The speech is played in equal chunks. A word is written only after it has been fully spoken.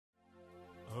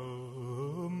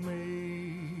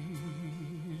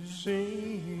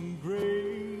Sing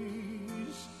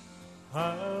grace,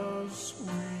 how sweet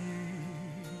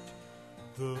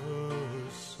the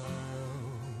sound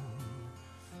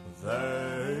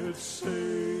that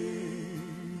saved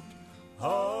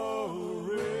a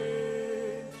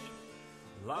wretch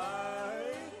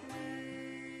like me.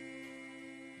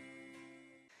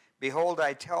 Behold,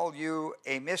 I tell you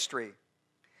a mystery.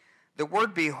 The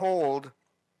word behold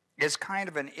is kind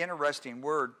of an interesting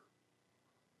word,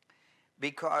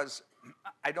 because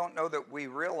I don't know that we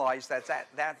realize that's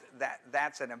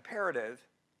an imperative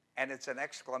and it's an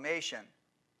exclamation.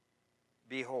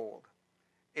 Behold.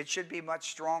 It should be much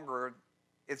stronger.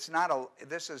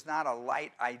 This is not a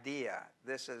light idea.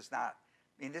 This is a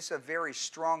very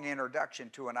strong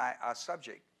introduction to a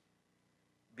subject.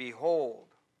 Behold.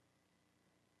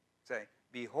 Say,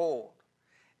 behold.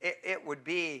 It would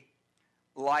be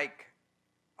like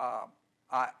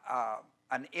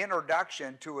an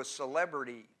introduction to a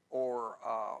celebrity or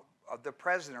the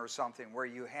president or something, where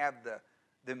you have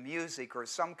the music or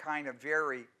some kind of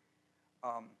very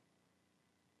a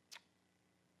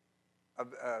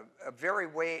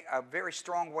very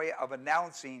strong way of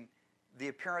announcing the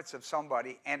appearance of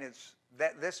somebody, and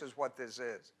this is what this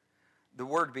is. The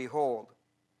word behold.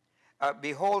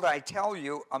 Behold, I tell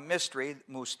you a mystery,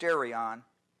 mysterion,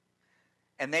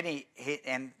 and then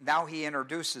now he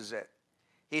introduces it.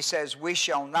 He says, we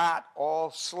shall not all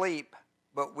sleep,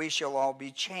 but we shall all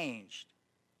be changed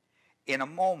in a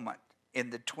moment, in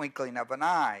the twinkling of an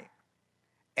eye,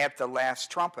 at the last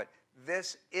trumpet.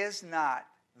 This is not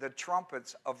the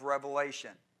trumpets of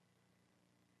Revelation.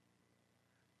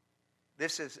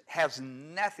 This has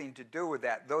nothing to do with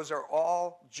that. Those are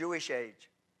all Jewish age.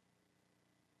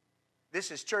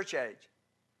 This is church age.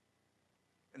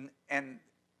 And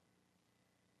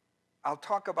I'll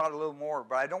talk about it a little more,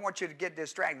 but I don't want you to get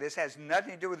distracted. This has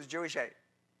nothing to do with the Jewish age.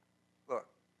 Look,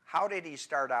 how did he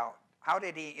start out? How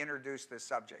did he introduce this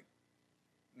subject?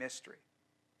 Mystery.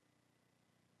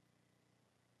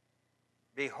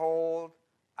 Behold,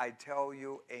 I tell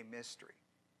you a mystery.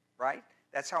 Right?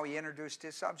 That's how he introduced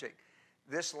his subject.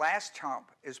 This last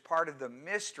trump is part of the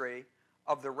mystery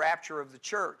of the rapture of the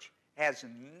church. It has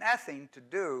nothing to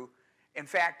do. In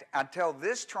fact, until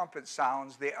this trumpet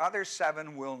sounds, the other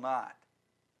seven will not.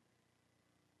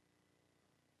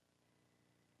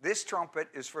 This trumpet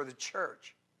is for the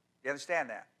church. You understand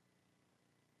that?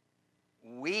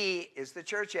 We is the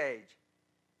church age.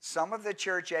 Some of the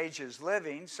church age is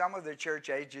living, some of the church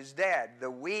age is dead. The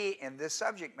we in this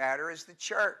subject matter is the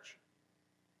church.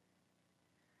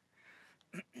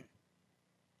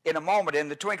 In a moment, in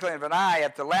the twinkling of an eye,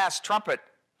 at the last trumpet,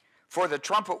 for the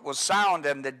trumpet will sound,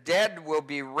 and the dead will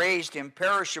be raised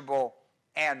imperishable,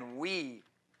 and we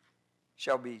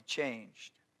shall be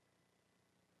changed.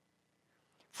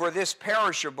 For this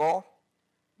perishable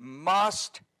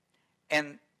must,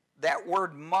 and that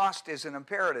word must is an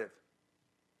imperative.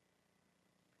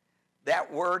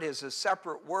 That word is a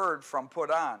separate word from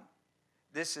put on.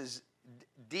 This is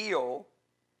deo,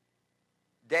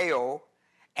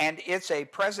 and it's a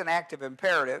present active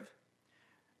imperative.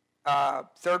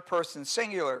 Third person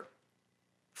singular.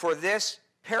 For this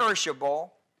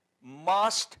perishable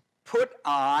must put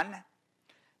on.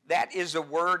 That is a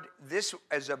word, this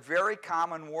is a very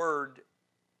common word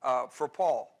for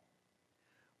Paul.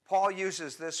 Paul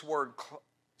uses this word,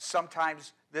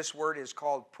 sometimes this word is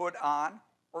called put on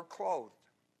or clothed.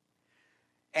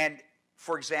 And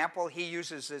for example, he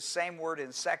uses this same word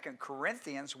in 2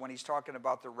 Corinthians when he's talking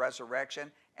about the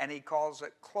resurrection, and he calls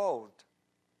it clothed.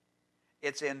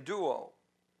 It's in duo.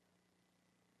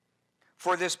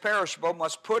 For this perishable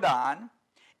must put on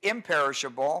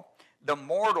imperishable. The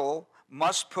mortal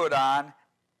must put on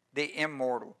the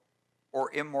immortal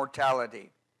or immortality.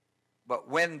 But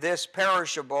when this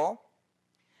perishable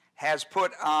has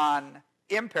put on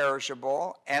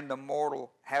imperishable and the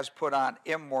mortal has put on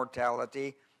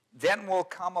immortality, then will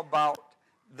come about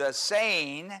the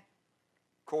saying,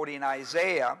 quoting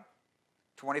Isaiah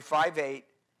 25:8,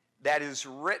 that is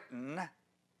written,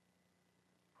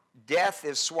 death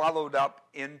is swallowed up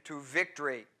into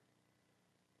victory.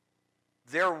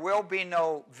 There will be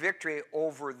no victory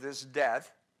over this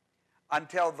death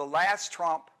until the last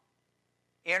trump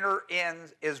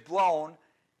is blown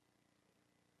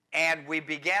and we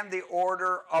begin the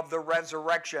order of the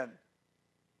resurrection.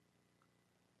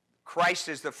 Christ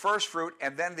is the first fruit,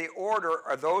 and then the order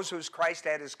are those whose Christ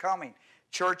at is coming.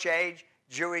 Church age,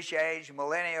 Jewish age,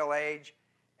 millennial age,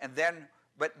 and then,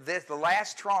 the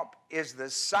last trump is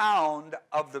the sound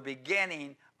of the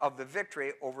beginning of the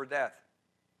victory over death.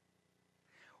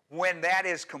 When that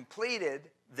is completed,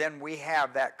 then we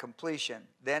have that completion.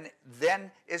 Then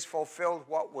is fulfilled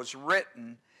what was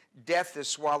written. death is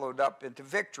swallowed up into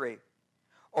victory.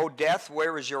 O death,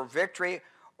 where is your victory?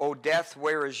 O death,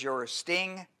 where is your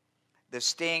sting? The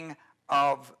sting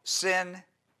of sin,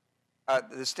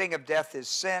 the sting of death is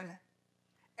sin,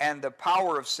 and the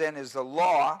power of sin is the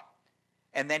law.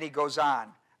 And then he goes on.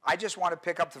 I just want to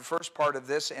pick up the first part of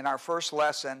this. In our first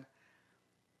lesson,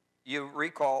 you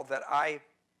recall that I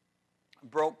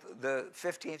broke the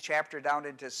 15th chapter down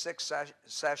into 6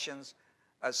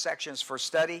 sections for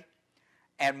study,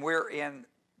 and we're in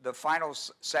the final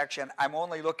section. I'm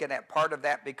only looking at part of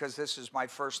that because this is my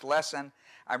first lesson.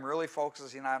 I'm really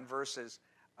focusing on verses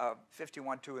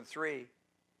 51, 2, and 3,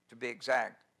 to be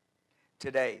exact,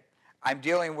 today. I'm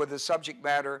dealing with the subject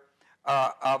matter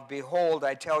of, behold,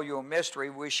 I tell you a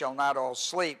mystery, we shall not all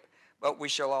sleep, but we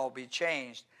shall all be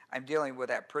changed. I'm dealing with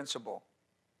that principle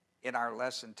in our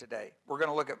lesson today. We're going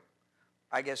to look at,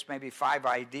 I guess, maybe 5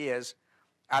 ideas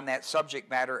on that subject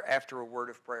matter after a word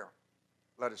of prayer.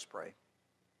 Let us pray.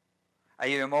 I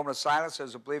give you a moment of silence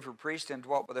as a believer priest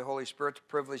indwelt by the Holy Spirit, the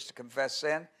privilege to confess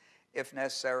sin, if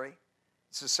necessary.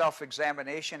 It's a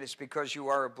self-examination. It's because you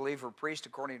are a believer priest,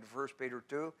 according to 1 Peter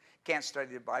 2. Can't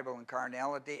study the Bible in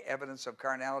carnality. Evidence of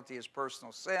carnality is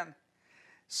personal sin.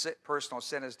 Personal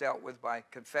sin is dealt with by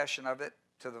confession of it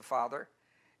to the Father,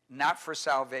 not for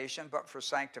salvation, but for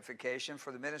sanctification,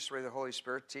 for the ministry of the Holy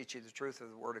Spirit, teaching the truth of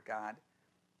the Word of God.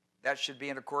 That should be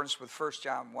in accordance with 1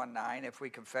 John 1:9, if we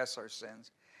confess our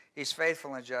sins. He's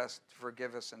faithful and just to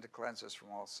forgive us and to cleanse us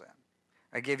from all sin.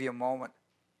 I give you a moment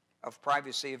of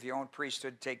privacy of your own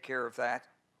priesthood. Take care of that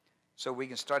so we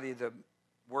can study the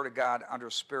Word of God under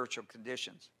spiritual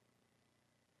conditions.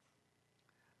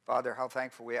 Father, how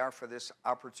thankful we are for this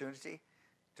opportunity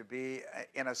to be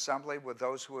in assembly with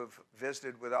those who have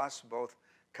visited with us, both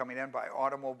coming in by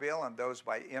automobile and those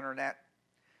by internet.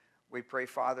 We pray,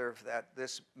 Father, that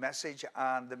this message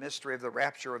on the mystery of the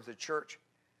rapture of the church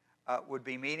would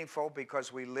be meaningful,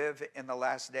 because we live in the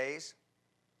last days.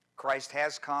 Christ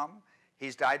has come.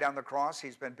 He's died on the cross.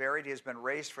 He's been buried. He's been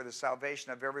raised for the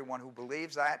salvation of everyone who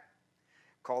believes that,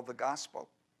 called the gospel.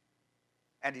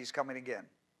 And he's coming again.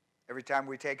 Every time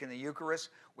we take in the Eucharist,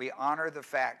 we honor the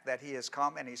fact that he has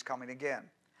come and he's coming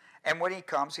again. And when he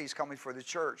comes, he's coming for the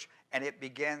church. And it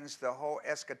begins the whole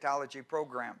eschatology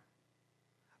program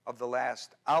of the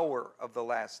last hour of the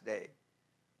last day.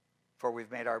 For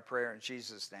we've made our prayer in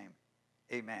Jesus' name.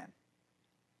 Amen.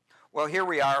 Well, here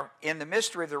we are in the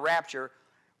mystery of the rapture.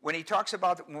 When we talk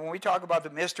about the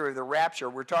mystery of the rapture,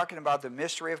 we're talking about the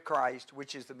mystery of Christ,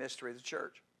 which is the mystery of the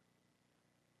church.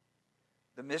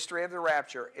 The mystery of the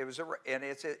rapture, it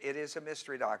is a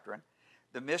mystery doctrine.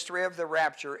 The mystery of the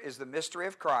rapture is the mystery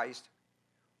of Christ,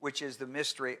 which is the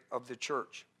mystery of the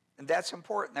church. And that's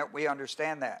important that we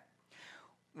understand that.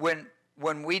 When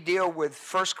we deal with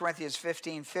 1 Corinthians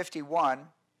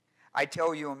 15:51, I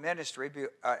tell you a ministry,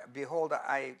 behold,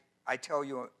 I tell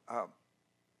you,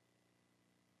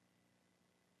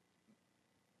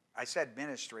 I said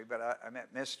ministry, but I meant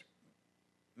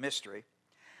mystery.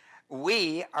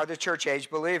 We are the church age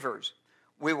believers.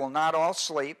 We will not all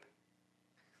sleep.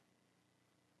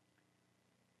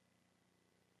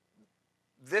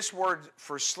 This word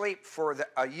for sleep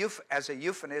as a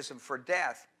euphemism for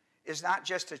death is not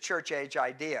just a church age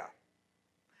idea.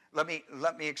 Let me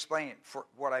explain for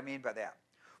what I mean by that.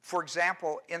 For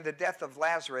example, in the death of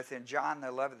Lazarus in John the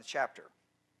 11th chapter,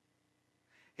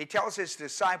 he tells his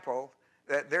disciple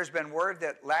that there's been word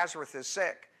that Lazarus is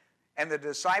sick, and the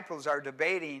disciples are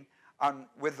debating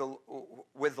with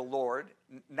the Lord.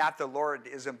 Not the Lord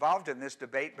is involved in this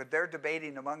debate, but they're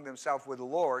debating among themselves with the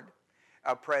Lord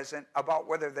present about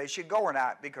whether they should go or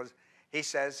not, because he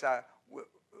says,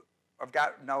 I've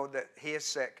got to know that he is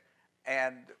sick,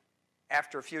 and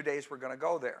after a few days we're going to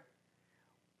go there.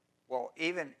 Well,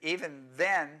 even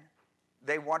then,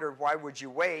 they wondered, why would you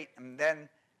wait? And then,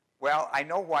 well, I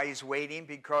know why he's waiting,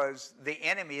 because the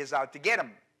enemy is out to get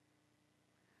him.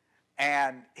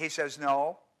 And he says,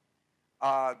 no,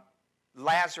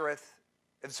 Lazarus.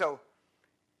 And so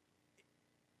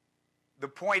the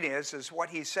point is what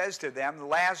he says to them,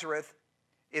 Lazarus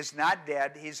is not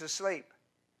dead, he's asleep.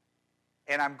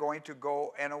 And I'm going to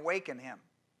go and awaken him.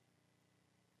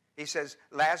 He says,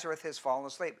 Lazarus has fallen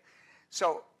asleep.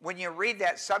 So when you read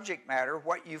that subject matter,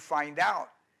 what you find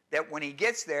out, that when he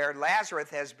gets there, Lazarus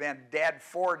has been dead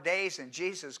 4 days, and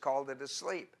Jesus called it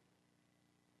asleep.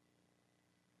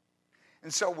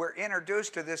 And so we're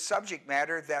introduced to this subject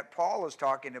matter that Paul is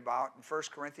talking about in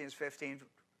 1 Corinthians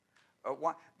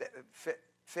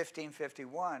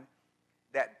 15:51,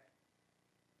 that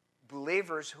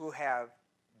believers who have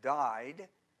died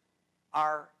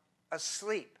are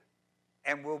asleep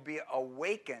and will be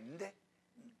awakened,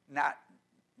 not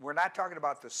we're not talking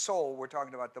about the soul, we're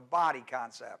talking about the body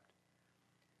concept.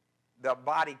 The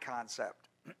body concept.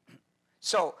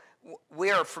 So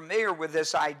we are familiar with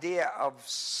this idea of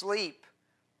sleep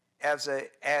as a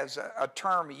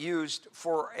term used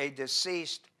for a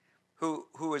deceased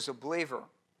who is a believer.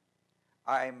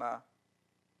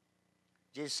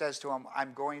 Jesus says to him,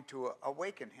 I'm going to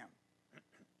awaken him.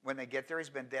 When they get there, he's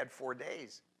been dead 4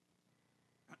 days.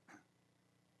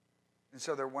 And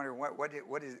so they're wondering,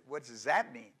 what does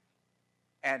that mean?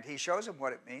 And he shows them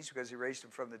what it means because he raised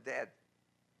him from the dead.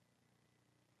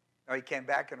 Now, he came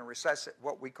back in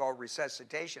what we call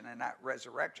resuscitation and not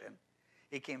resurrection.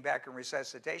 He came back in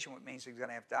resuscitation, which means he's going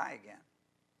to have to die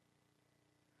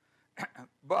again.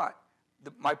 But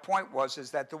my point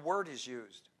is that the word is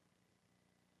used.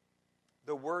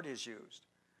 The word is used.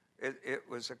 It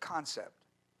was a concept.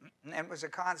 And it was a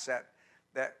concept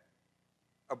that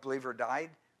a believer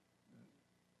died.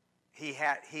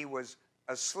 He was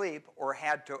asleep or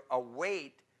had to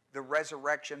await the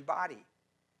resurrection body.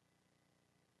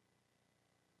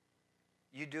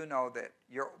 You do know that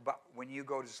when you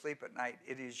go to sleep at night,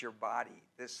 it is your body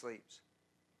that sleeps.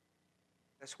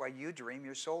 That's why you dream.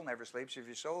 Your soul never sleeps. If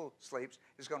your soul sleeps,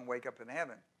 it's going to wake up in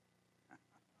heaven.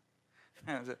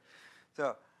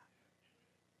 So,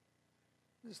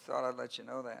 just thought I'd let you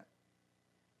know that.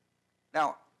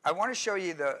 Now, I want to show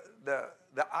you the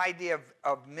idea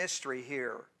of mystery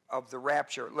here, of the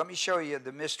rapture. Let me show you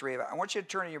the mystery of it. I want you to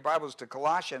turn in your Bibles to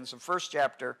Colossians, the 1st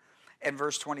chapter, and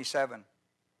verse 27.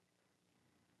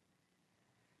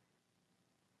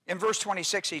 In verse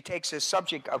 26, he takes this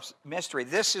subject of mystery.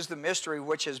 This is the mystery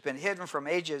which has been hidden from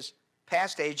ages,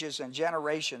 past ages and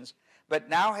generations, but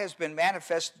now has been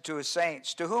manifested to his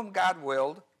saints, to whom God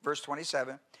willed, verse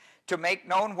 27, to make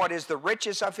known what is the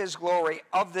riches of his glory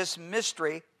of this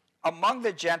mystery among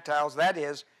the Gentiles, that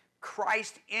is,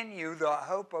 Christ in you, the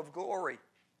hope of glory.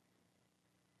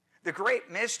 The great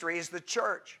mystery is the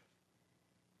church.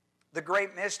 The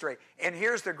great mystery. And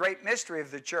here's the great mystery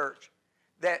of the church,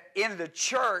 that in the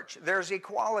church there's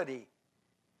equality.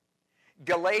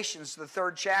 Galatians, the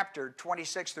 3rd chapter,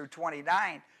 26 through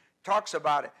 29, talks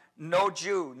about it. No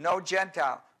Jew, no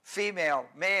Gentile, female,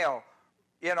 male.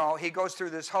 You know, he goes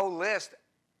through this whole list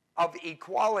of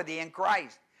equality in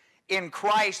Christ. In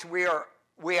Christ, we are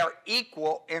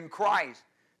equal in Christ.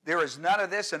 There is none of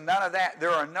this and none of that.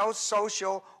 There are no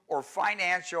social or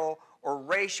financial or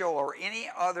racial or any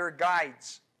other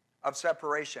guides of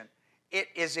separation. It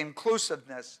is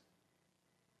inclusiveness.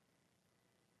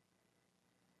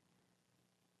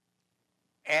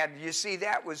 And you see,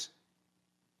 that was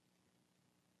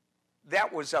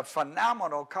a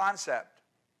phenomenal concept.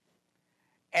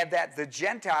 And that the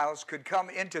Gentiles could come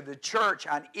into the church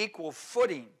on equal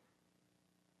footing.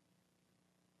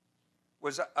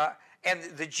 And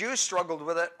the Jews struggled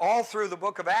with it all through the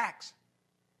book of Acts.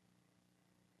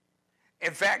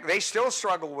 In fact, they still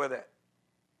struggle with it.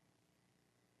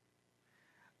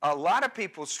 A lot of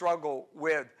people struggle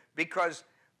with,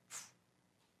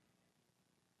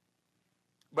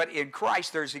 but in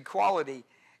Christ there's equality.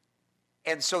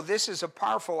 And so this is a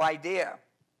powerful idea.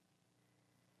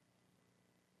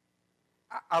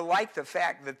 I like the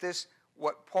fact that this,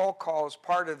 what Paul calls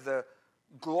part of the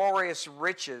glorious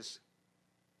riches,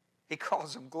 he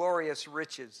calls them glorious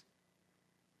riches.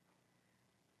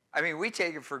 I mean, we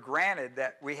take it for granted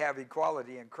that we have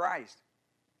equality in Christ.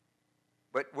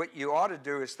 But what you ought to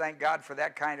do is thank God for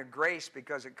that kind of grace,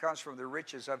 because it comes from the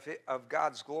riches of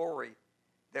God's glory,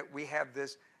 that we have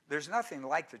this. There's nothing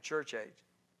like the church age.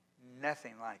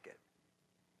 Nothing like it.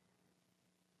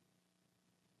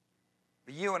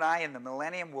 But you and I in the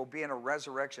millennium will be in a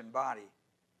resurrection body.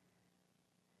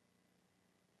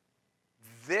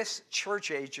 This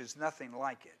church age is nothing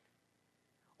like it.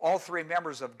 All three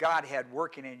members of Godhead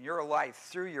working in your life,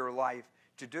 through your life,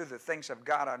 to do the things of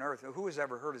God on earth. Who has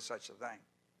ever heard of such a thing?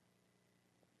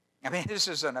 I mean, this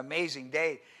is an amazing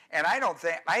day. And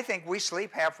I think we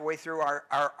sleep halfway through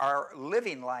our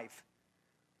living life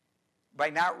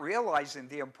by not realizing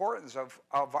the importance of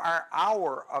our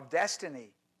hour of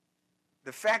destiny.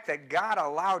 The fact that God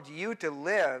allowed you to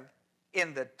live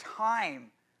in the time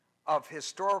of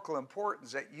historical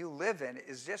importance that you live in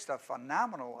is just a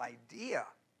phenomenal idea.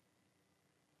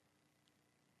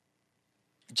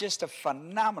 Just a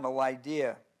phenomenal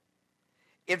idea.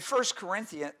 In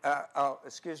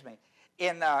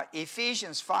in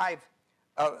Ephesians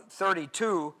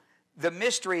 5:32, the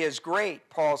mystery is great,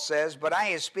 Paul says, but I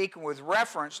am speaking with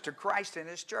reference to Christ and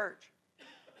his church.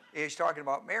 He's talking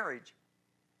about marriage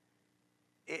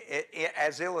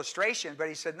as illustration, but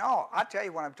he said, no, I'll tell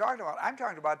you what I'm talking about. I'm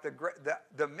talking about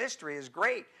the mystery is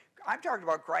great. I'm talking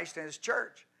about Christ and his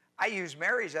church. I use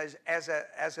Mary's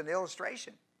as an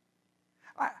illustration.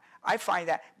 I find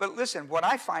that. But listen, what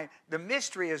I find, the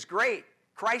mystery is great.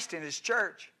 Christ and his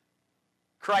church.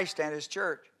 Christ and his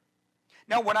church.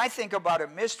 Now, when I think about a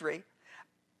mystery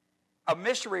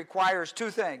requires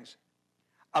two things.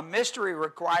 A mystery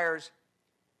requires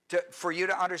for you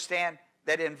to understand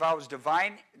that it involves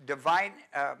divine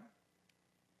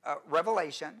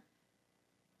revelation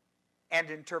and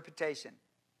interpretation.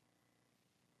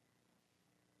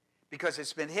 Because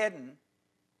it's been hidden,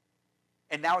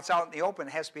 and now it's out in the open,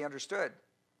 it has to be understood.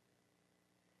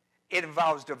 It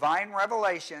involves divine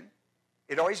revelation.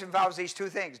 It always involves these two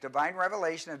things, divine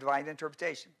revelation and divine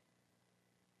interpretation.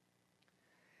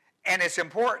 And it's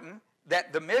important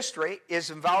that the mystery is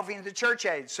involving the church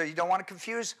age, so you don't want to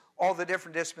confuse all the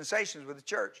different dispensations with the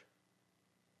church.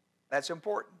 That's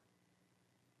important.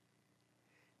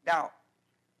 Now,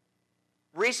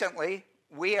 recently,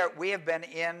 we have been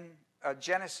in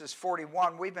Genesis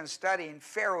 41. We've been studying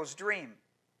Pharaoh's dream.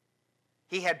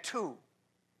 He had two,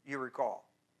 you recall.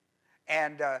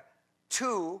 And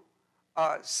two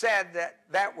said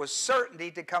that was certainty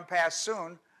to come past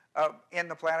soon in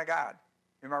the plan of God.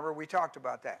 Remember, we talked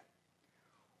about that.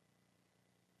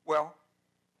 Well,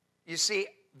 you see,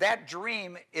 that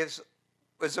dream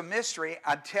was a mystery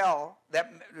until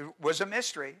that was a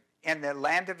mystery in the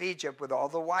land of Egypt with all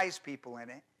the wise people in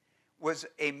it, was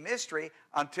a mystery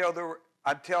until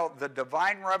the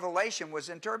divine revelation was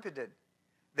interpreted.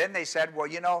 Then they said, well,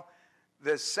 you know,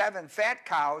 the 7 fat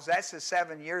cows, that's the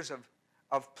 7 years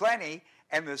of plenty,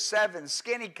 and the 7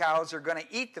 skinny cows are going to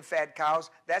eat the fat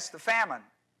cows, that's the famine.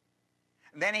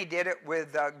 And then he did it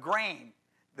with grain.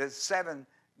 The 7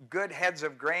 good heads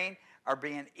of grain are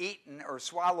being eaten or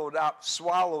swallowed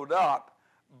up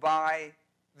by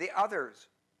the others.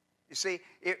 You see,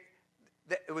 it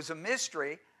was a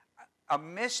mystery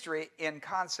in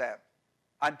concept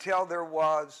until there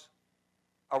was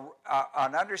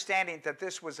an understanding that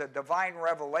this was a divine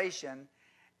revelation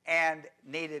and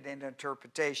needed an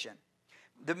interpretation.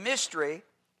 The mystery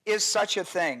is such a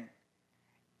thing.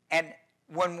 And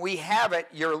when we have it,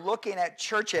 you're looking at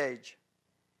church age.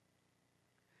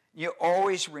 You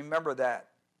always remember that.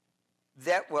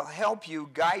 That will help you,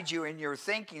 guide you in your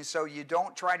thinking so you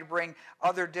don't try to bring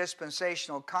other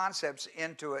dispensational concepts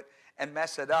into it and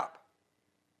mess it up.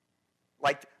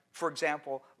 Like, for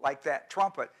example, like that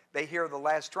trumpet. They hear the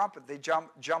last trumpet. They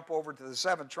jump over to the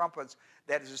 7 trumpets,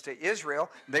 that is to Israel.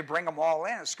 They bring them all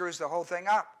in. It screws the whole thing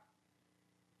up.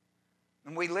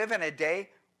 And we live in a day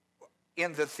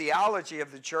in the theology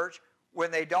of the church when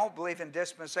they don't believe in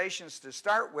dispensations to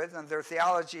start with, and their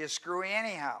theology is screwy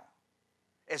anyhow,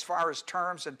 as far as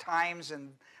terms and times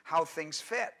and how things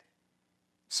fit.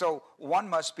 So one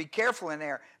must be careful in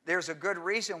there. There's a good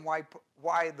reason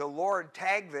why the Lord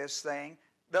tagged this thing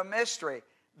the mystery.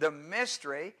 The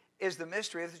mystery is the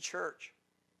mystery of the church.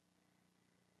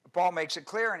 Paul makes it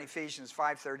clear in Ephesians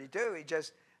 5:32. He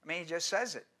just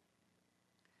says it.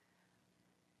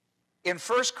 In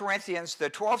 1 Corinthians, the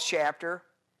 12th chapter,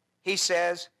 he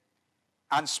says,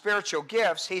 on spiritual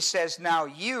gifts, he says, now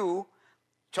you,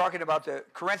 talking about the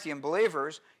Corinthian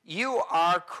believers, you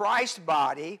are Christ's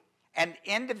body and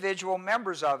individual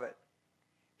members of it.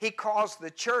 He calls the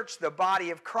church the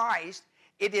body of Christ.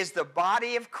 It is the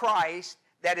body of Christ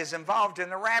that is involved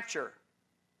in the rapture.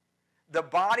 The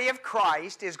body of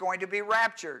Christ is going to be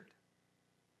raptured.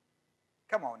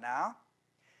 Come on now.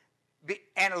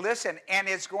 And listen, and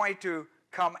it's going to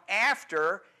come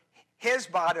after his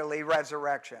bodily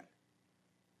resurrection.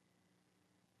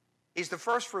 He's the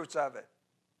first fruits of it.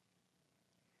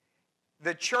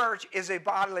 The church is a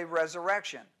bodily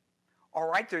resurrection. All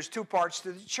right, there's two parts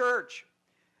to the church.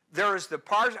 There is the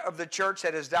part of the church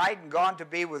that has died and gone to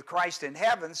be with Christ in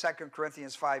heaven, 2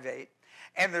 Corinthians 5:8.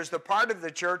 And there's the part of the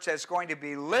church that's going to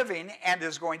be living and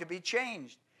is going to be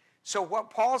changed. So what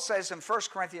Paul says in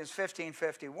 1 Corinthians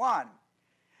 15:51,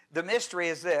 the mystery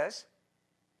is this.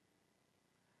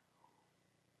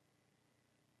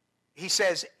 He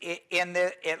says,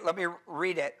 let me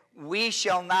read it. We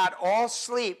shall not all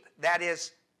sleep. That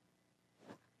is,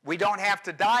 we don't have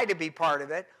to die to be part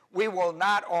of it. We will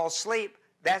not all sleep.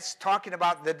 That's talking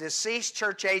about the deceased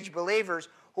church age believers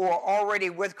who are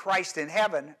already with Christ in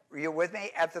heaven. Are you with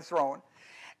me? At the throne.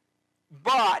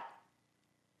 But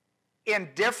in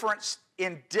difference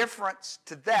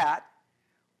to that,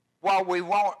 while we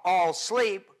won't all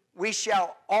sleep, we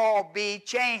shall all be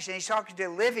changed. And he's talking to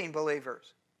living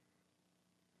believers.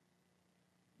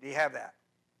 Do you have that?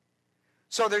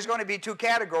 So there's going to be two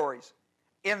categories.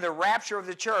 In the rapture of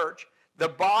the church, the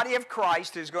body of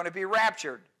Christ is going to be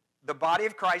raptured. The body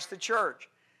of Christ, the church.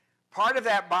 Part of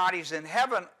that body is in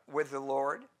heaven with the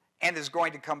Lord, and is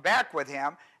going to come back with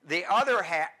him. The other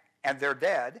half, and they're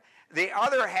dead. The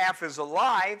other half is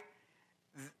alive.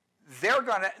 They're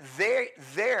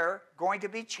going to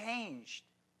be changed.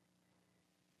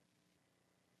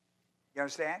 You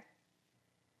understand?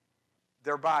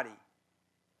 Their body.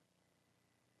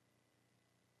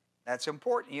 That's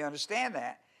important. You understand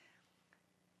that.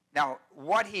 Now,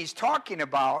 what he's talking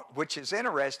about, which is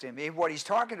interesting to me, what he's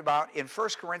talking about in 1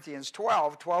 Corinthians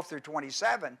 12 through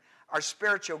 27, are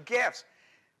spiritual gifts.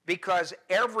 Because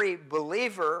every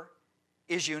believer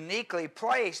is uniquely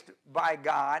placed by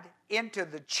God into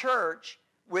the church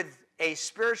with a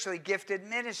spiritually gifted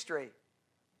ministry.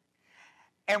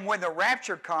 And when the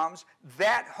rapture comes,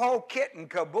 that whole kit and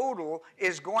caboodle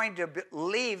is going to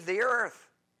leave the earth.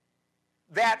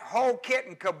 That whole kit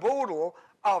and caboodle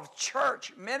of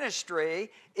church ministry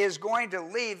is going to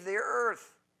leave the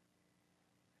earth.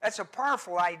 That's a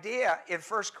powerful idea in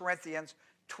 1 Corinthians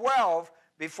 12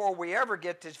 before we ever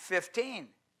get to 15.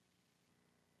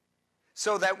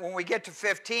 So that when we get to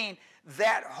 15,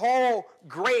 that whole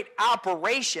great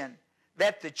operation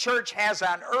that the church has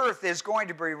on earth is going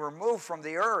to be removed from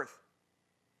the earth.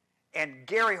 And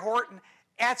Gary Horton,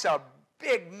 that's a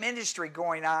big ministry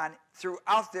going on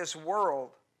throughout this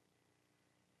world.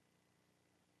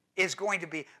 Is going to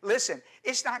be, listen,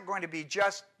 it's not going to be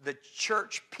just the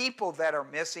church people that are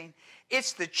missing.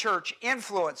 It's the church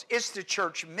influence. It's the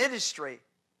church ministry.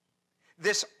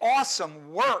 This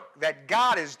awesome work that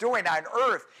God is doing on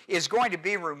earth is going to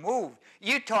be removed.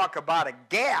 You talk about a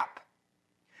gap.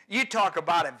 You talk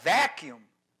about a vacuum.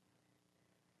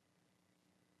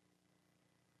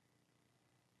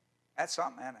 That's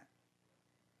something, isn't it?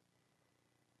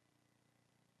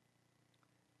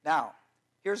 Now,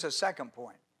 here's a second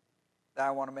point that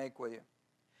I want to make with you.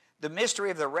 The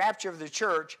mystery of the rapture of the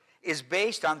church is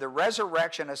based on the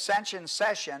resurrection, ascension,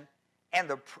 session, and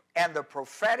the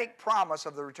prophetic promise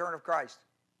of the return of Christ.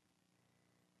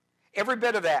 Every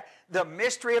bit of that. The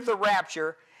mystery of the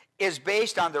rapture is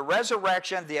based on the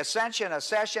resurrection, the ascension,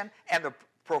 accession, and the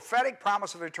prophetic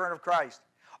promise of the return of Christ.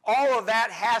 All of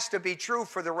that has to be true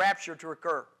for the rapture to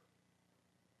occur.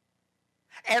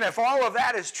 And if all of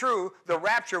that is true, the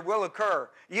rapture will occur.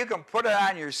 You can put it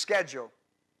on your schedule.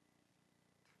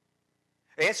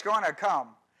 It's going to come.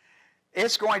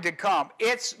 It's going to come.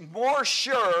 It's more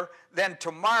sure than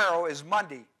tomorrow is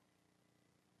Monday.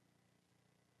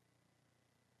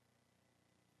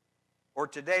 Or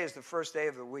today is the first day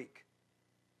of the week.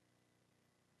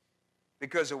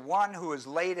 Because the one who has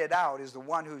laid it out is the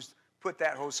one who's put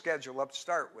that whole schedule up to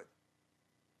start with.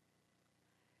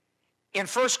 In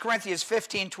 1 Corinthians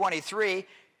 15:23,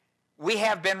 we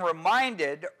have been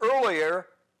reminded earlier,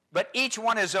 but each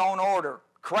one his own order.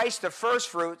 Christ the first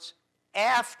fruits,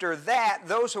 after that,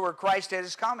 those who are Christ at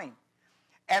his coming.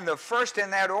 And the first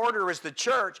in that order is the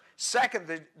church,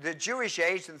 second the Jewish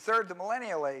age, and third the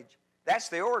millennial age. That's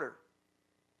the order.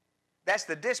 That's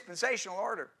the dispensational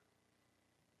order.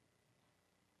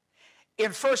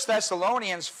 In 1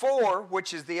 Thessalonians 4,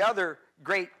 which is the other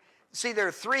great, see, there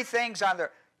are three things on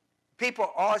there.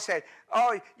 People always say,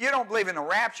 oh, you don't believe in the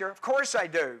rapture. Of course I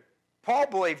do. Paul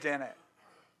believed in it.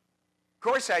 Of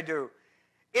course I do.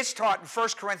 It's taught in 1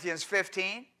 Corinthians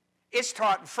 15. It's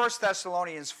taught in 1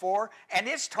 Thessalonians 4. And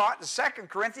it's taught in 2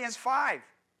 Corinthians 5. Of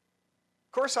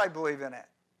course I believe in it.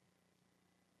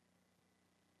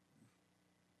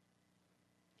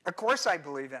 Of course I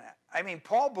believe in it. I mean,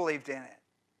 Paul believed in it.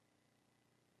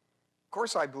 Of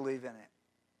course I believe in it.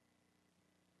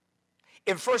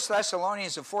 In 1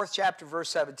 Thessalonians, the 4th chapter, verse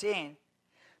 17,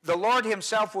 the Lord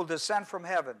himself will descend from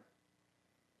heaven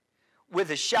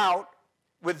with a shout,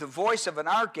 with the voice of an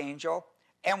archangel,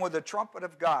 and with the trumpet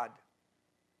of God.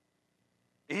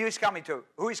 Who he's coming to?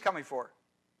 Who he's coming for?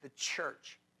 The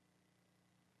church.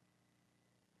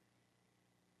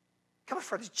 Coming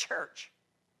for the church.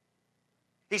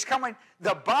 He's coming.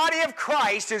 The body of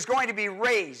Christ is going to be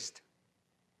raised.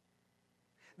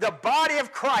 The body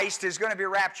of Christ is going to be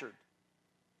raptured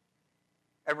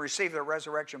and receive the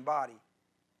resurrection body.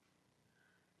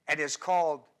 And is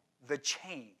called the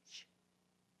change.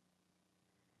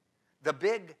 The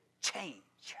big change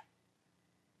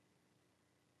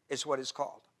is what it's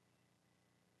called.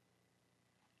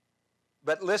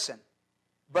 But listen,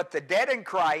 but the dead in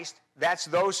Christ, that's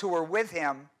those who are with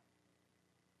him,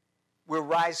 will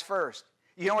rise first.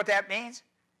 You know what that means?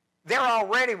 They're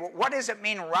already, what does it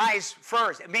mean rise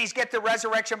first? It means get the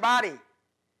resurrection body.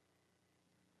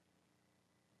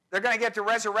 They're going to get the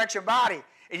resurrection body.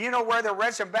 And you know where the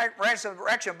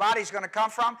resurrection body is going to come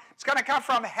from? It's going to come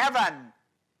from heaven.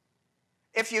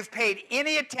 If you've paid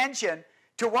any attention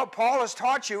to what Paul has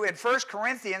taught you in 1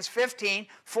 Corinthians 15,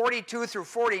 42 through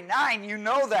 49, you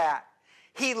know that.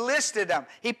 He listed them.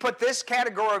 He put this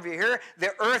category over here,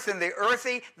 the earth and the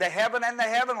earthy, the heaven and the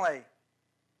heavenly.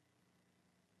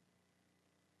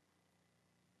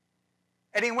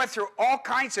 And he went through all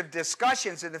kinds of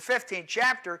discussions in the 15th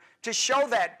chapter to show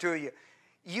that to you.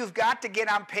 You've got to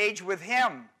get on page with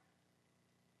him.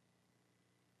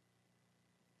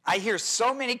 I hear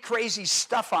so many crazy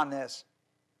stuff on this.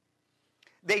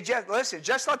 They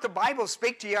just let the Bible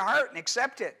speak to your heart and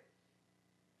accept it.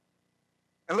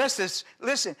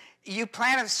 Listen, you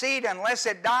plant a seed unless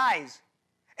it dies.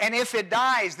 And if it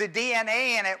dies, the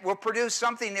DNA in it will produce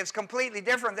something that's completely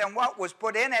different than what was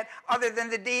put in it other than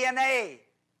the DNA.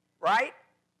 Right?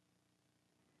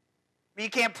 You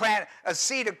can't plant a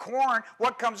seed of corn.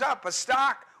 What comes up? A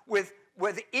stalk with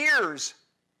ears.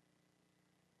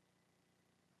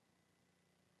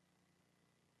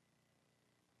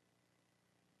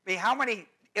 I mean, how many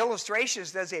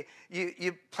illustrations does it?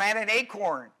 You plant an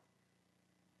acorn.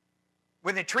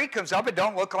 When the tree comes up, it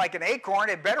don't look like an acorn.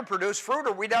 It better produce fruit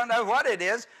or we don't know what it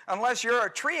is unless you're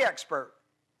a tree expert.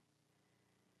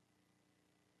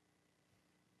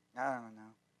 I don't know.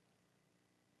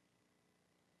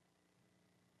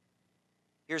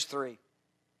 Here's 3.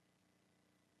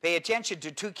 Pay attention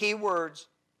to 2 key words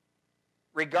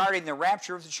regarding the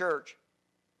rapture of the church.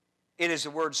 It is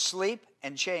the word sleep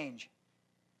and change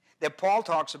that Paul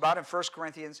talks about in 1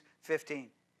 Corinthians 15.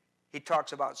 He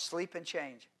talks about sleep and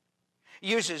change.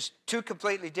 He uses 2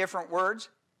 completely different words.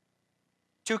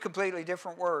 2 completely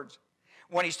different words.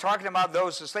 When he's talking about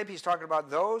those asleep, he's talking about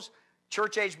those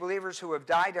church-age believers who have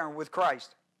died and are with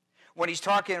Christ. When he's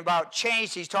talking about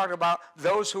change, he's talking about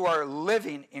those who are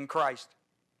living in Christ.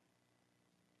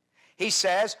 He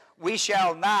says, we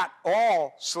shall not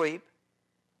all sleep,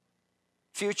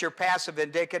 future passive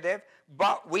indicative,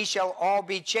 but we shall all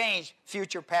be changed,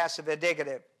 future passive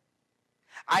indicative.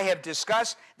 I have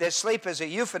discussed that sleep is a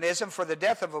euphemism for the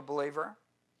death of a believer,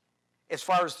 as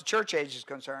far as the church age is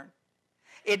concerned.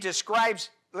 It describes,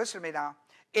 listen to me now,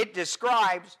 it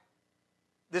describes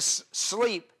this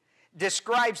sleep,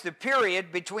 describes the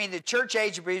period between the church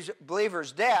age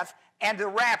believer's death and the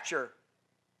rapture.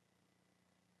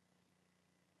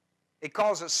 He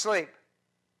calls it sleep.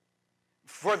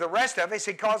 For the rest of us,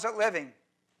 he calls it living.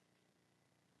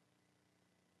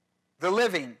 The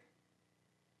living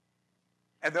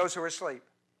and those who are asleep.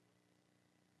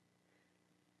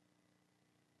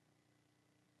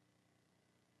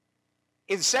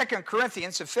 In 2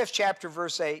 Corinthians, the 5th chapter,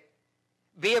 verse 8,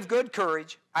 be of good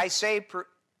courage, I say,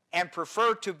 and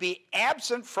prefer to be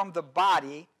absent from the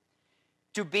body,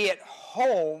 to be at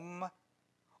home,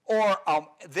 or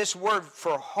this word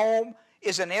for home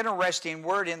is an interesting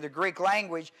word in the Greek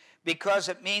language because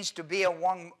it means to be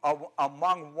among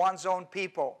one's own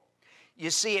people.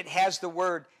 You see, it has the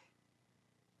word,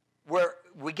 where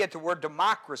we get the word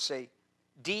democracy.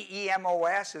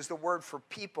 D-E-M-O-S is the word for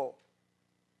people.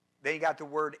 Then you got the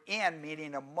word in,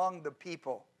 meaning among the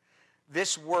people.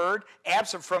 This word,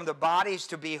 absent from the body, is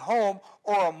to be home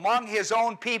or among his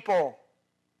own people.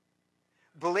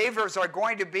 Believers are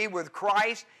going to be with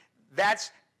Christ.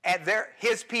 And they're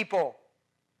his people.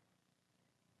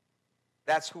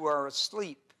 That's who are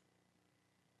asleep.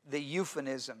 The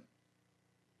euphemism.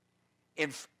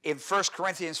 In 1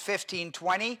 Corinthians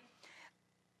 15:20,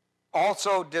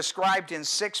 also described in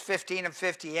 6:15 and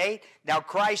 58, now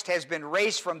Christ has been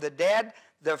raised from the dead,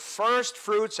 the first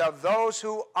fruits of those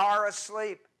who are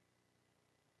asleep.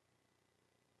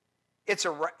 It's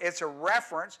a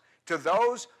reference to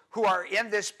those who are in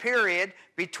this period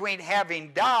between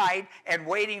having died and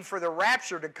waiting for the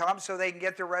rapture to come so they can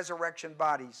get their resurrection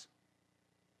bodies.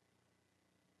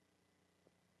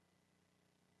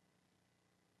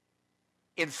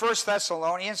 In 1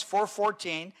 Thessalonians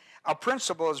 4:14, a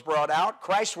principle is brought out.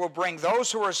 Christ will bring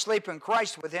those who are asleep in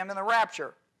Christ with him in the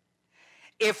rapture.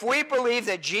 If we believe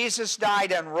that Jesus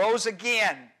died and rose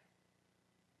again,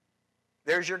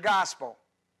 there's your gospel.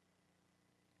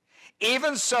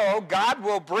 Even so, God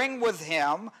will bring with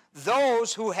him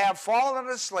those who have fallen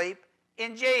asleep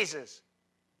in Jesus.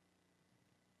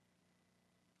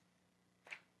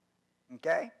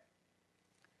 Okay?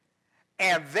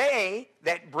 And they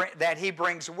that he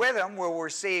brings with him will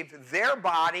receive their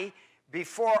body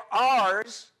before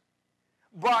ours,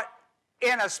 but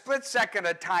in a split second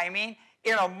of timing,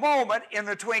 in a moment, in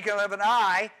the twinkling of an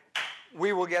eye,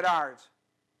 we will get ours.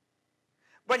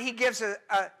 But he gives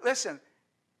listen,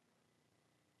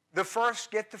 the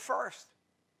first get the first.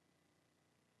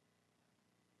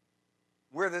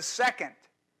 We're the second.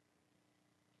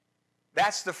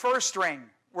 That's the first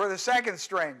string. We're the second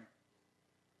string.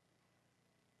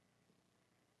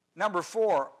 Number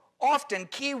 4, often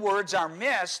keywords are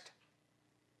missed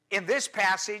in this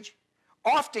passage.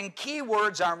 Often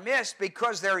keywords are missed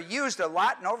because they're used a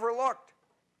lot and overlooked.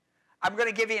 I'm going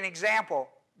to give you an example.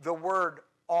 The word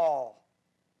all.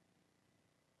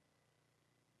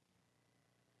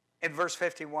 In verse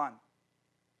 51.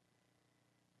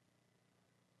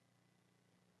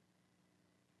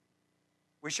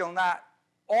 We shall not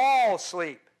all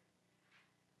sleep,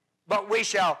 but we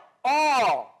shall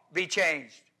all be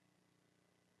changed.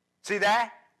 See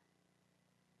that?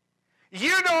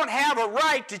 You don't have a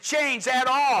right to change at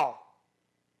all.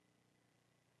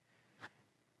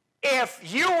 If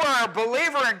you were a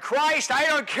believer in Christ, I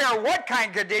don't care what kind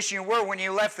of condition you were when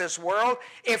you left this world.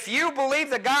 If you believe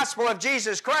the gospel of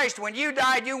Jesus Christ, when you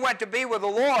died, you went to be with the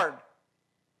Lord.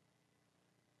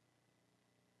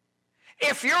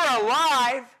 If you're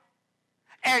alive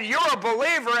and you're a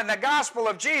believer in the gospel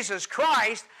of Jesus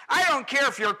Christ, I don't care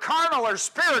if you're carnal or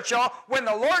spiritual, when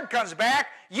the Lord comes back,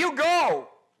 you go.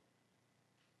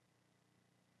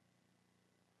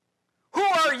 Who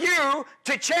are you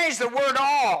to change the word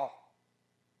all?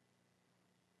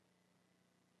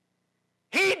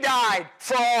 He died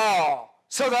for all,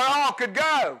 so that all could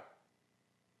go.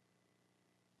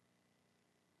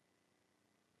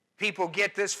 People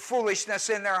get this foolishness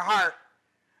in their heart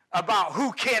about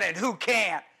who can and who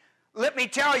can't. Let me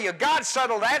tell you, God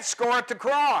settled that score at the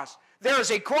cross.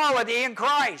 There's equality in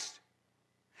Christ.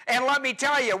 And let me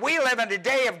tell you, we live in a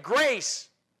day of grace.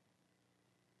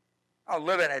 I don't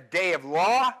live in a day of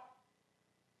law.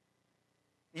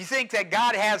 You think that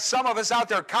God has some of us out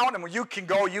there counting, well, you can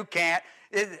go, you can't.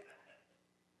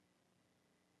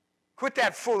 Quit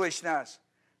that foolishness.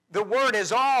 The word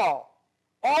is all.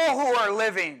 All who are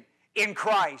living in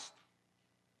Christ.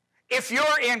 If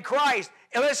you're in Christ,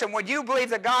 and listen, when you believe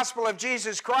the gospel of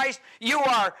Jesus Christ, you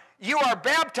are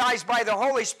baptized by the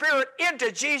Holy Spirit into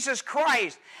Jesus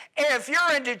Christ. And if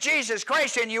you're into Jesus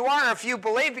Christ, and you are if you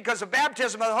believe because the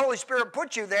baptism of the Holy Spirit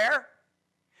put you there,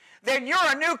 then you're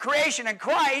a new creation in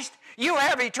Christ. You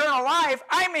have eternal life.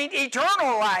 I mean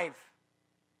eternal life.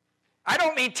 I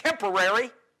don't mean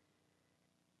temporary.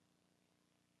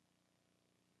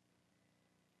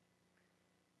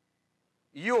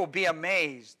 You'll be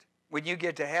amazed when you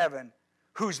get to heaven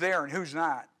who's there and who's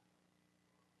not.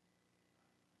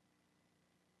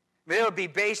 It'll be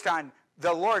based on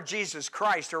the Lord Jesus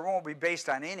Christ, or it won't be based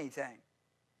on anything.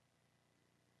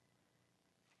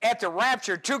 At the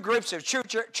rapture, two groups of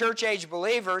church-age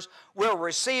believers will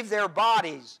receive their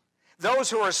bodies. Those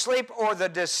who are asleep or the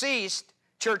deceased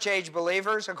church-age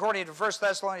believers, according to 1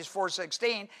 Thessalonians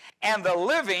 4:16, and the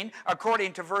living,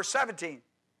 according to verse 17.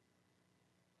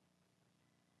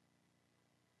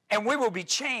 And we will be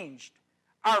changed.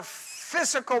 Our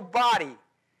physical body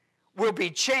will be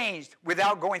changed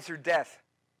without going through death.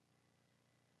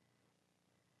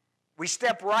 We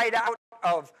step right out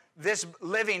of this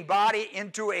living body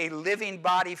into a living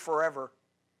body forever.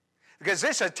 Because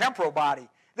this is a temporal body.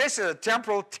 This is a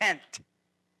temporal tent.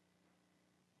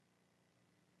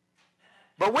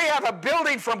 But we have a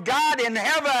building from God in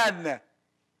heaven.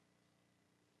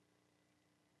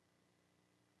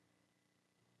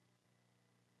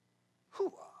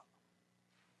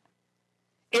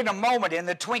 In a moment, in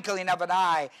the twinkling of an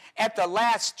eye, at the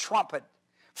last trumpet.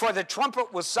 For the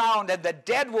trumpet will sound, and the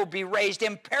dead will be raised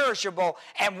imperishable,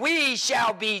 and we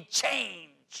shall be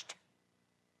changed.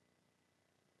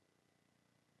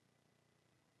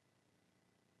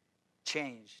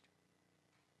 Changed.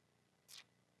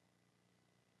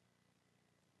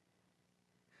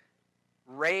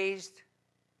 Raised,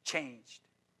 changed.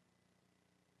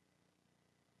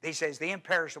 He says the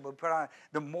imperishable will put on,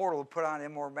 the mortal will put on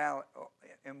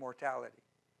immortality.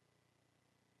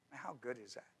 How good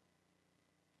is that?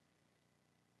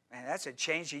 Man, that's a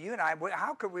change to you and I.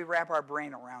 How could we wrap our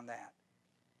brain around that?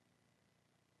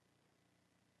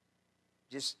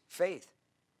 Just faith.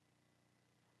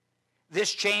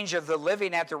 This change of the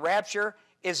living at the rapture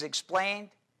is explained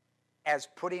as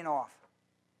putting off.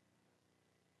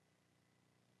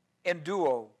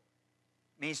 Enduo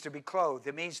means to be clothed.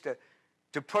 It means to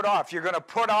put off. You're going to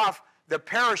put off the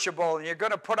perishable, and you're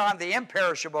going to put on the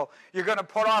imperishable. You're going to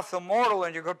put off the mortal,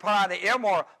 and you're going to put on the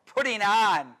immortal. Putting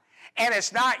on. And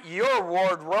it's not your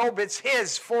wardrobe, it's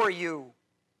His for you.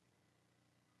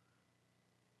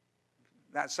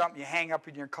 Not something you hang up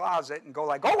in your closet and go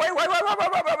like, oh, wait.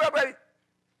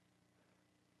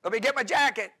 Let me get my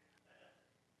jacket.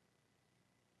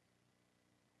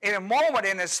 In a moment,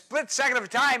 in a split second of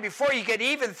time, before you can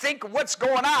even think of what's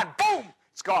going on, boom,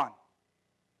 it's gone.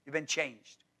 You've been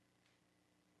changed.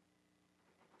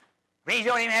 I mean,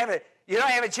 you don't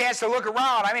have a chance to look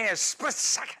around. I mean, in a split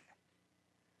second.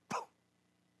 Boom.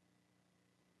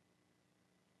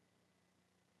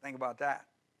 Think about that.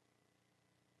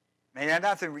 Man, there's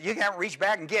nothing, you can't reach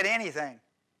back and get anything.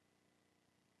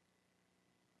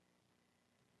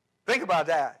 Think about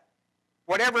that.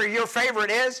 Whatever your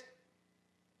favorite is,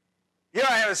 you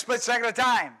don't have a split second of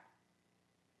time.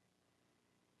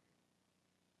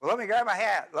 Well, let me grab my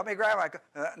hat. Let me grab my...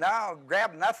 no,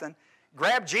 grab nothing.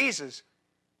 Grab Jesus.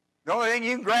 The only thing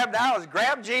you can grab now is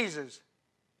grab Jesus.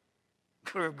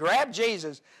 Grab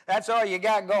Jesus. That's all you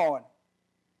got going.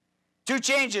 Two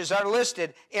changes are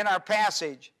listed in our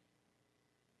passage.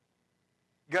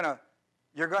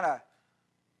 You're gonna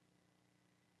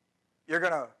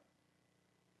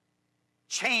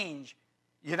change.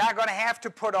 You're not going to have to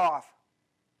put off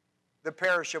the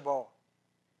perishable.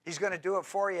 He's going to do it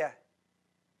for you.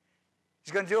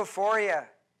 He's going to do it for you.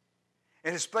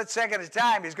 In a split second of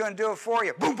time, He's going to do it for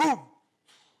you. Boom, boom.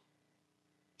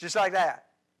 Just like that.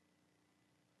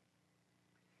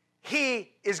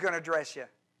 He is going to dress you. In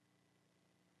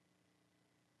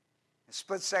a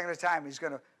split second of time, He's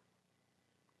going to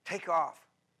take off.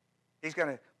 He's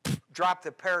going to drop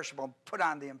the perishable and put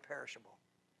on the imperishable.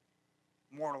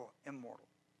 Mortal, immortal.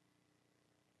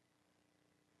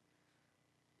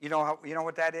 You know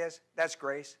what that is? That's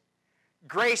grace.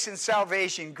 Grace and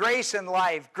salvation, grace and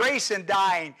life, grace and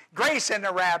dying, grace and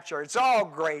the rapture. It's all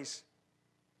grace.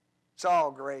 It's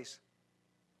all grace.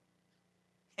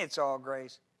 It's all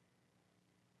grace.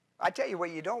 I tell you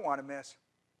what you don't want to miss.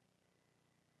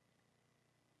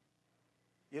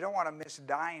 You don't want to miss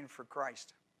dying for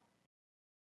Christ.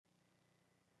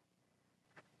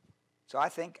 So I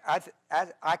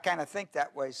kind of think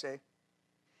that way, see.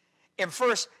 In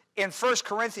 1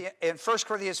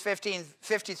 Corinthians 15,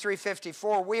 53,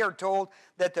 54, we are told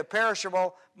that the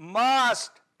perishable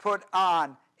must put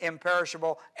on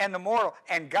imperishable and the mortal,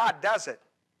 and God does it.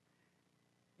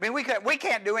 I mean, we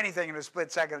can't do anything in a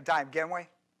split second of time, can we?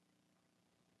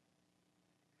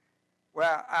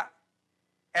 Well,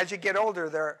 as you get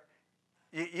older,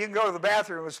 you can go to the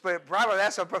bathroom and split. Probably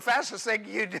that's the fastest thing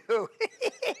you do.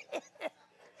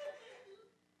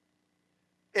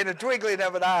 In a twinkling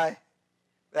of an eye.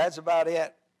 That's about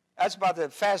it. That's about the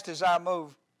fastest I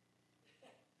move.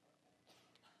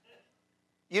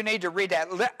 You need to read that.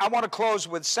 I want to close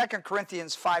with 2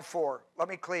 Corinthians 5:4. Let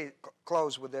me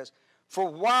close with this. For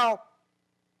while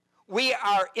we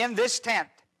are in this tent,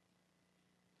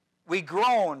 we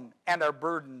groan and are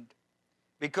burdened,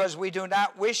 because we do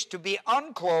not wish to be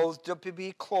unclothed, to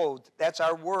be clothed. That's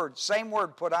our word. Same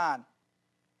word, put on.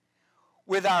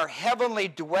 With our heavenly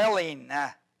dwelling.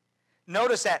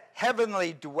 Notice that,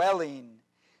 heavenly dwelling,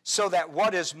 so that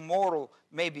what is mortal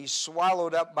may be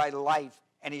swallowed up by life.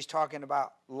 And he's talking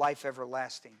about life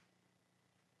everlasting.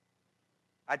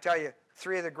 I tell you,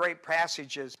 three of the great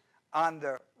passages on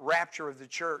the rapture of the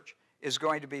church is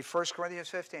going to be 1 Corinthians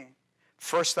 15,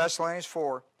 1 Thessalonians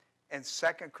 4, and 2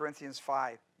 Corinthians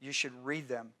 5. You should read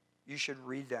them. You should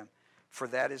read them, for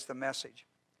that is the message.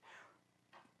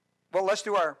 Well, let's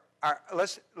do our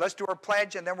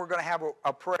pledge, and then we're going to have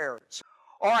a prayer. So,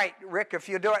 all right, Rick, if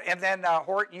you do it, and then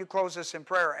Horton, you close us in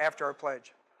prayer after our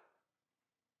pledge.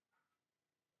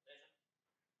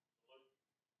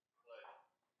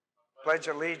 Pledge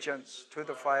allegiance to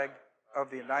the flag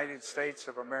of the United States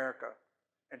of America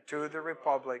and to the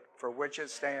republic for which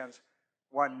it stands,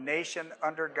 one nation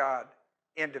under God,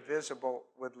 indivisible,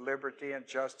 with liberty and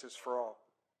justice for all.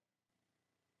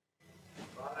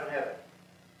 Father in heaven,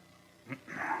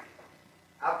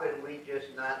 how could we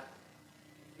just not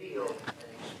feel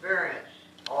and experience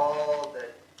all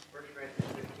that 1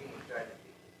 Corinthians 15 is trying to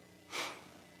teach us?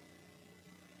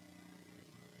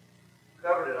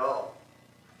 Covered it all.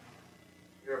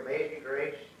 Your amazing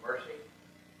grace, mercy.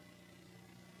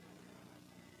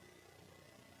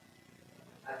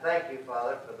 I thank you,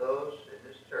 Father, for those in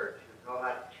this church who know how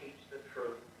to teach the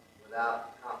truth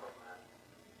without compromise.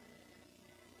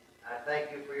 I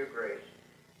thank you for your grace.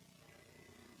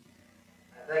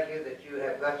 I thank you that you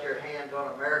have got your hands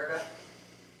on America,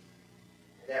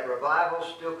 and that revival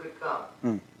still could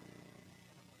come.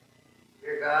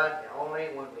 Dear God,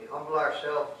 only when we humble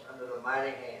ourselves under the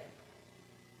mighty hand.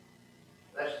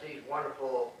 Bless these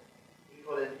wonderful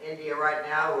people in India right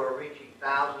now who are reaching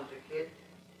thousands of kids,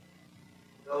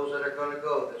 those that are going to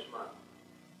go this month.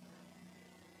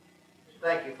 Just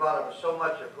thank you, Father, for so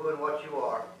much of who and what you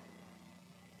are.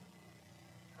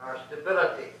 Our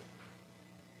stability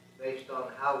based on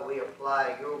how we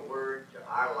apply your word to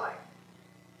our life.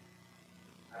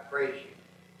 I praise you.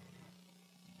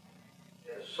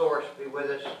 May the source be with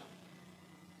us.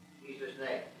 In Jesus'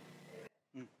 name.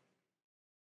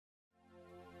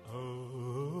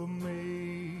 Amazing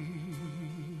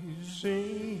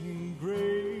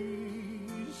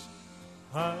grace,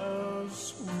 how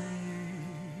sweet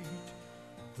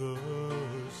the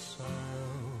sound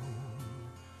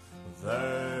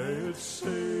that saved